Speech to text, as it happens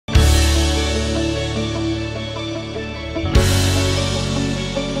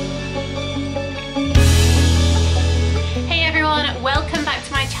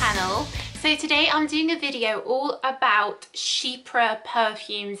So today I'm doing a video all about Chypre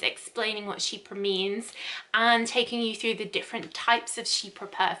perfumes, explaining what Chypre means and taking you through the different types of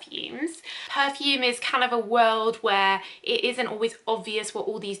Chypre perfumes. Perfume is kind of a world where it isn't always obvious what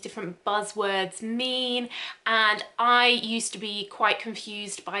all these different buzzwords mean, and I used to be quite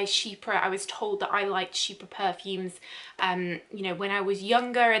confused by Chypre. I was told that I liked Chypre perfumes you know, when I was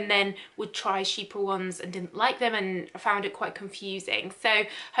younger, and then would try Chypre ones and didn't like them, and I found it quite confusing. So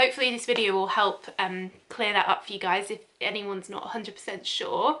hopefully this video will help clear that up for you guys if anyone's not 100%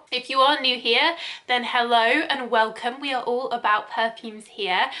 sure. If you are new here, then hello and welcome. We are all about perfumes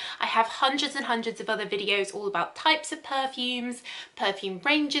here. I have hundreds and hundreds of other videos all about types of perfumes, perfume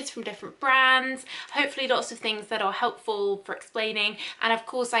ranges from different brands, hopefully lots of things that are helpful for explaining. And of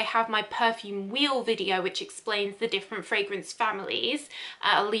course I have my perfume wheel video which explains the different fragrance families.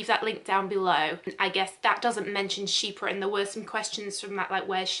 I'll leave that link down below. I guess that doesn't mention Chypre, and there were some questions from that like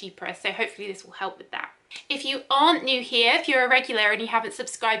where's Chypre, so hopefully this will help with that. If you aren't new here, if you're a regular and you haven't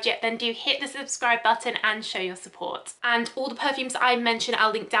subscribed yet, then do hit the subscribe button and show your support. And all the perfumes I mention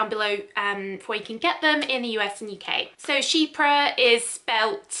I'll link down below where you can get them in the US and UK. So Chypre is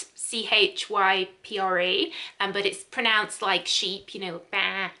spelt C-H-Y-P-R-E, but it's pronounced like sheep, you know,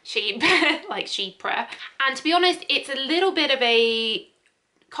 bah, sheep, like Chypre. And to be honest, it's a little bit of a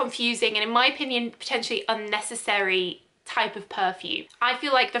confusing and, in my opinion, potentially unnecessary type of perfume. I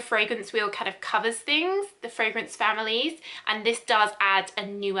feel like the fragrance wheel kind of covers things, the fragrance families, and this does add a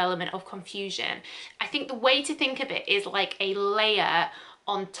new element of confusion. I think the way to think of it is like a layer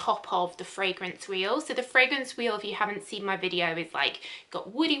on top of the fragrance wheel. So the fragrance wheel, if you haven't seen my video, is like you've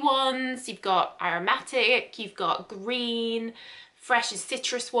got woody ones, you've got aromatic, you've got green, fresh and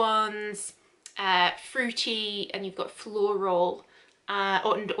citrus ones, fruity, and you've got floral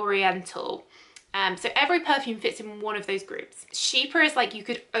and oriental. So every perfume fits in one of those groups. Chypre is like you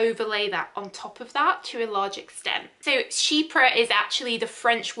could overlay that on top of that to a large extent. So Chypre is actually the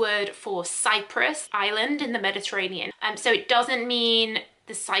French word for Cyprus island in the Mediterranean. So it doesn't mean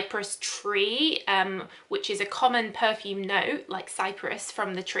the cypress tree, which is a common perfume note like cypress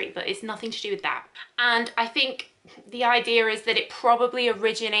from the tree, but it's nothing to do with that. And I think the idea is that it probably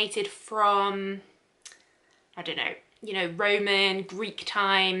originated from, I don't know, you know, Roman, Greek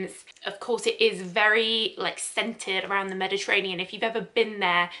times. Of course, it is very like centered around the Mediterranean. If you've ever been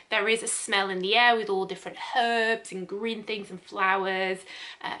there, there is a smell in the air with all different herbs and green things and flowers,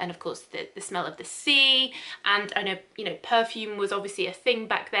 and of course the smell of the sea. And I know, you know, perfume was obviously a thing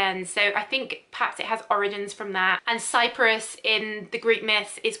back then, so I think perhaps it has origins from that. And Cyprus in the Greek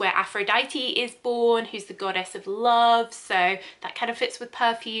myths is where Aphrodite is born, who's the goddess of love, so that kind of fits with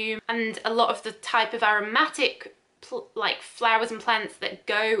perfume. And a lot of the type of aromatic like flowers and plants that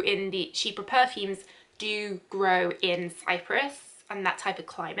go in the Chypre perfumes do grow in Cyprus and that type of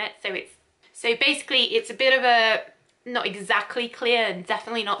climate. So basically it's a bit of a not exactly clear and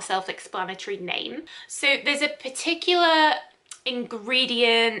definitely not self-explanatory name. So there's a particular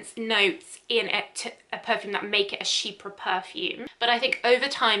ingredients, notes in a perfume that make it a Chypre perfume, but I think over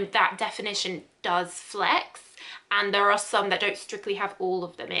time that definition does flex, and there are some that don't strictly have all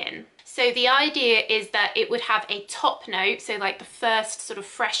of them in. So the idea is that it would have a top note, so like the first sort of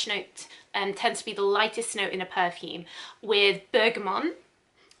fresh note tends to be the lightest note in a perfume, with bergamot,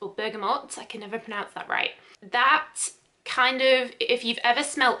 or bergamot, I can never pronounce that right. That kind of, if you've ever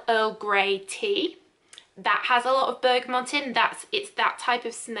smelled Earl Grey tea, that has a lot of bergamot in, it's that type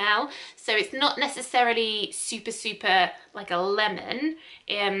of smell. So it's not necessarily super like a lemon,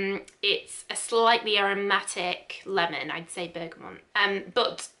 it's a slightly aromatic lemon, I'd say bergamot.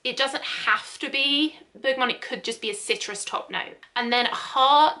 But it doesn't have to be bergamot, it could just be a citrus top note. And then a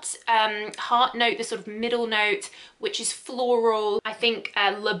heart note, the sort of middle note, which is floral. I think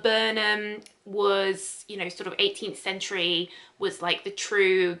laburnum was, you know, sort of 18th century was like the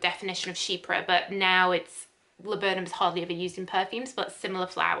true definition of Chypre, but now it's, laburnum is hardly ever used in perfumes, but similar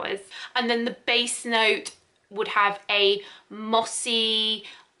flowers. And then the base note would have a mossy,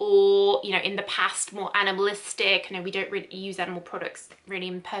 or, you know, in the past more animalistic. I know we don't really use animal products really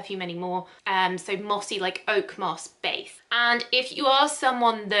in perfume anymore, so mossy, like oak moss base. And if you are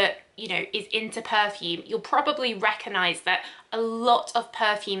someone that, you know, is into perfume, you'll probably recognize that a lot of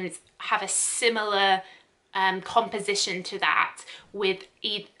perfumes have a similar composition to that, with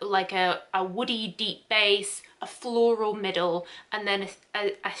like a woody deep base, a floral middle, and then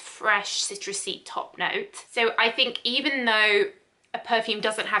a fresh citrusy top note. So I think even though a perfume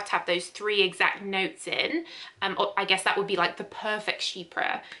doesn't have to have those three exact notes in, or I guess that would be like the perfect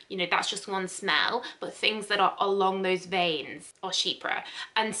Chypre, you know, that's just one smell, but things that are along those veins are Chypre.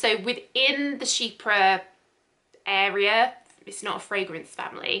 And so within the Chypre area, it's not a fragrance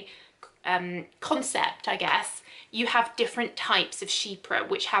family, concept, I guess, you have different types of Chypre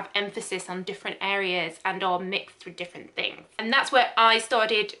which have emphasis on different areas and are mixed with different things. And that's where I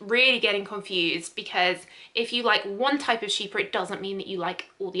started really getting confused, because if you like one type of Chypre, it doesn't mean that you like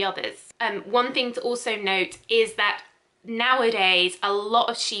all the others. One thing to also note is that nowadays a lot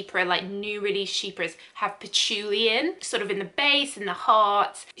of Chypre, like new release Chypres, have patchouli in, sort of in the base, in the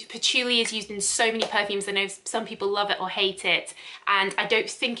heart. Patchouli is used in so many perfumes. I know some people love it or hate it, and I don't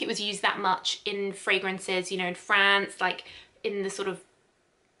think it was used that much in fragrances, you know, in France, like in the sort of,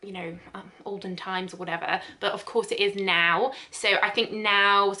 you know, olden times or whatever, but of course it is now. So I think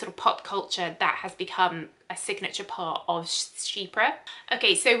now, sort of pop culture, that has become a signature part of Chypre.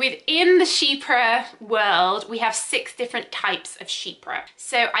 Okay, so within the Chypre world, we have 6 different types of Chypre.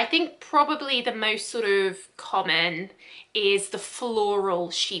 So I think probably the most sort of common is the floral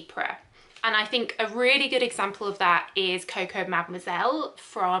Chypre. And I think a really good example of that is Coco Mademoiselle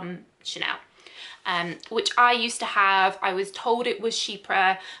from Chanel. Which I used to have. I was told it was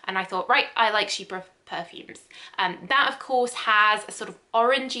Chypre, and I thought, right, I like Chypre perfumes. That of course has a sort of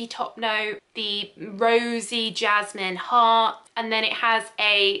orangey top note, the rosy jasmine heart, and then it has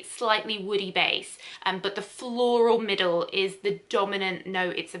a slightly woody base, but the floral middle is the dominant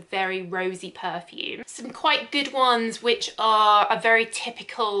note. It's a very rosy perfume. Some quite good ones which are a very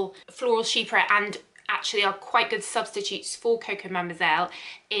typical floral Chypre and actually are quite good substitutes for Coco Mademoiselle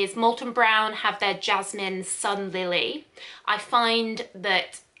is Molton Brown have their Jasmine Sun Lily. I find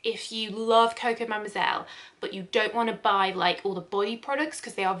that if you love Coco Mademoiselle but you don't want to buy like all the body products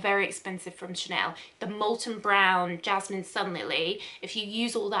because they are very expensive from Chanel, the Molton Brown Jasmine Sun Lily, if you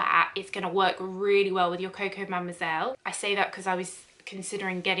use all that, it's going to work really well with your Coco Mademoiselle. I say that because I was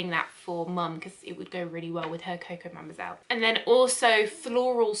considering getting that for mum because it would go really well with her Coco Mademoiselle. And then also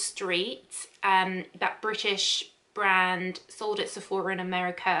Floral Street, that British brand sold at Sephora in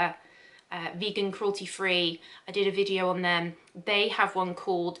America, vegan, cruelty free. I did a video on them. They have one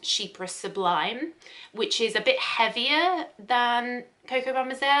called Chypre Sublime, which is a bit heavier than Coco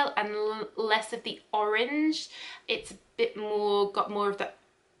Mademoiselle and less of the orange. It's a bit more, got more of the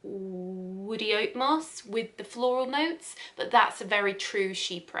woody oat moss with the floral notes, but that's a very true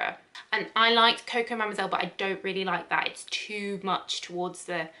Chypre. And I liked Coco Mademoiselle, but I don't really like that. It's too much towards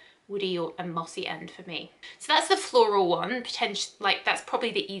the woody and mossy end for me. So that's the floral one, potentially, like that's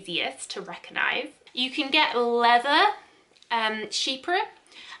probably the easiest to recognize. You can get leather Chypre.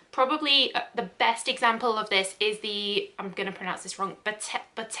 Probably the best example of this is the, I'm gonna pronounce this wrong,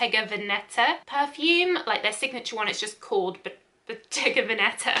 Bottega Veneta perfume. Like their signature one, it's just called Bottega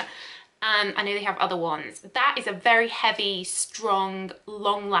Veneta. I know they have other ones. That is a very heavy, strong,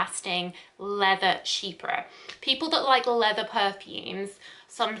 long-lasting leather Chypre. People that like leather perfumes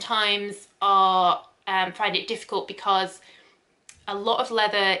sometimes are find it difficult because a lot of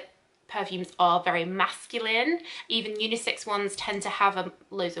leather perfumes are very masculine. Even unisex ones tend to have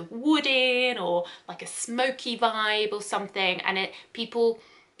loads of wood in, or like a smoky vibe or something, and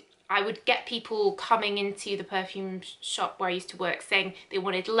I would get people coming into the perfume shop where I used to work saying they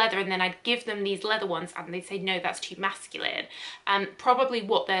wanted leather, and then I'd give them these leather ones and they'd say, no, that's too masculine. Probably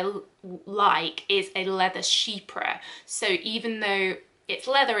what they're like is a leather Chypre. So even though it's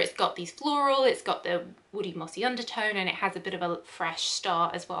leather, it's got these floral, it's got the woody mossy undertone, and it has a bit of a fresh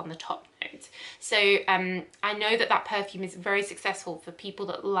start as well on the top note. So I know that that perfume is very successful for people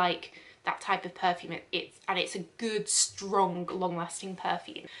that like that type of perfume. It's a good, strong, long-lasting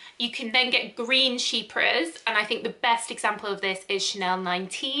perfume. You can then get green Chypres, and I think the best example of this is Chanel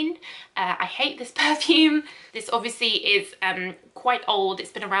 19. I hate this perfume. This obviously is quite old.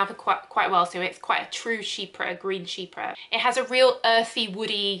 It's been around for quite a while, so it's quite a true Chypre, a green Chypre. It has a real earthy,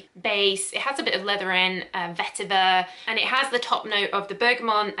 woody base. It has a bit of leather in, vetiver, and it has the top note of the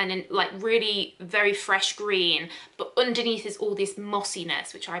bergamot and then like really very fresh green, but underneath is all this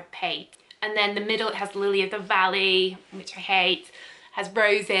mossiness, which I hate. And then the middle, it has Lily of the Valley, which I hate, has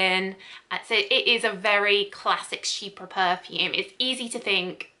rose in. So it is a very classic Chypre perfume. It's easy to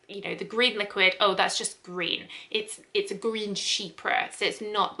think, you know, the green liquid, oh, that's just green. It's a green Chypre, so it's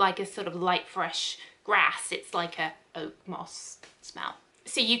not like a sort of light, fresh grass. It's like a oak moss smell.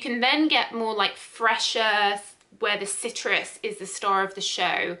 So you can then get more like fresher, where the citrus is the star of the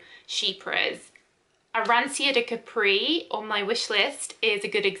show, Chypres. Arancia de Capri on my wish list is a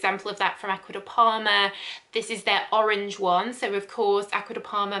good example of that from Acqua di Parma. This is their orange one. So of course, Acqua di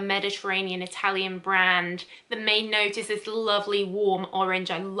Parma, Mediterranean, Italian brand. The main note is this lovely warm orange.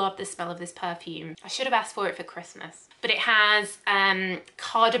 I love the smell of this perfume. I should have asked for it for Christmas. But it has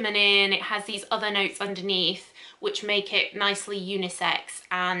cardamom in, it has these other notes underneath, which make it nicely unisex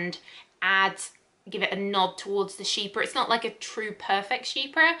and add give it a nod towards the Chypre. It's not like a true perfect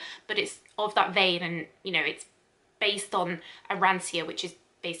Chypre, but it's of that vein, and you know, it's based on a rancia, which is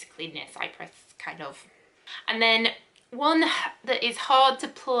basically near Cyprus, kind of. And then one that is hard to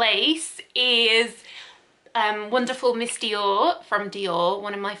place is Wonderful Miss Dior from Dior,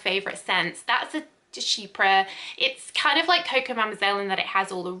 one of my favourite scents. That's a Chypre. It's kind of like Coco Mademoiselle in that it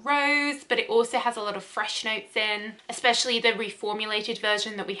has all the rose, but it also has a lot of fresh notes in, especially the reformulated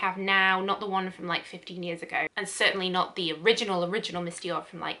version that we have now, not the one from like 15 years ago, and certainly not the original Miss Dior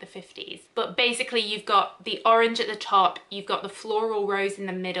from like the 50s. But basically you've got the orange at the top, you've got the floral rose in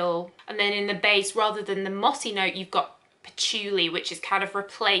the middle, and then in the base, rather than the mossy note, you've got patchouli, which has kind of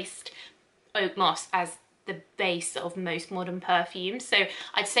replaced oak moss as the base of most modern perfumes. So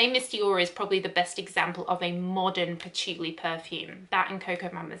I'd say Miss Dior is probably the best example of a modern patchouli perfume, that and Coco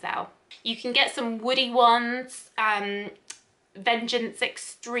Mademoiselle. You can get some woody ones. Vengeance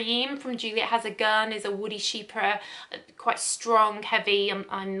Extreme from Juliet Has a Gun is a woody Chypre, quite strong, heavy.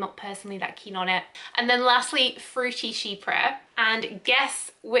 I'm not personally that keen on it. And then lastly, Fruity Chypre, and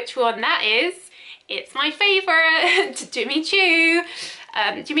guess which one that is? It's my favourite, Jimmy Choo.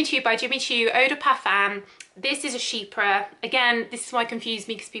 Jimmy Choo by Jimmy Choo Eau de Parfum. This is a Chypre. Again, this is why it confused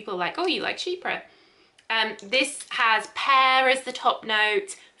me, because people are like, oh, you like Chypre. This has pear as the top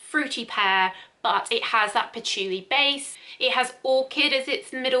note, fruity pear, but it has that patchouli base. It has orchid as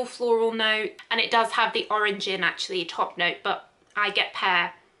its middle floral note, and it does have the orange in actually, top note, but I get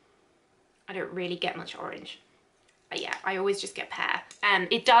pear. I don't really get much orange. But yeah, I always just get pear.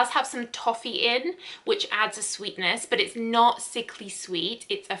 It does have some toffee in, which adds a sweetness, but it's not sickly sweet.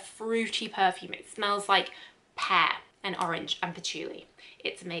 It's a fruity perfume. It smells like pear and orange and patchouli.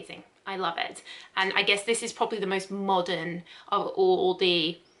 It's amazing. I love it. And I guess this is probably the most modern of all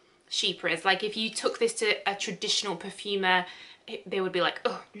the Chypres. Like if you took this to a traditional perfumer, they would be like,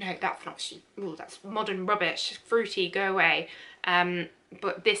 oh no, that's not Chypre. Oh, that's modern rubbish, fruity, go away.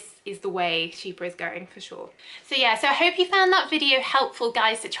 But this is the way Chypre is going for sure. So yeah, so I hope you found that video helpful,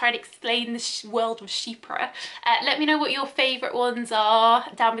 guys, to try and explain the world of Chypre. Let me know what your favourite ones are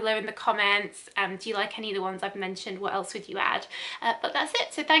down below in the comments. Do you like any of the ones I've mentioned? What else would you add? But that's it.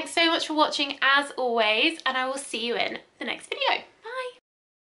 So thanks so much for watching as always, and I will see you in the next video.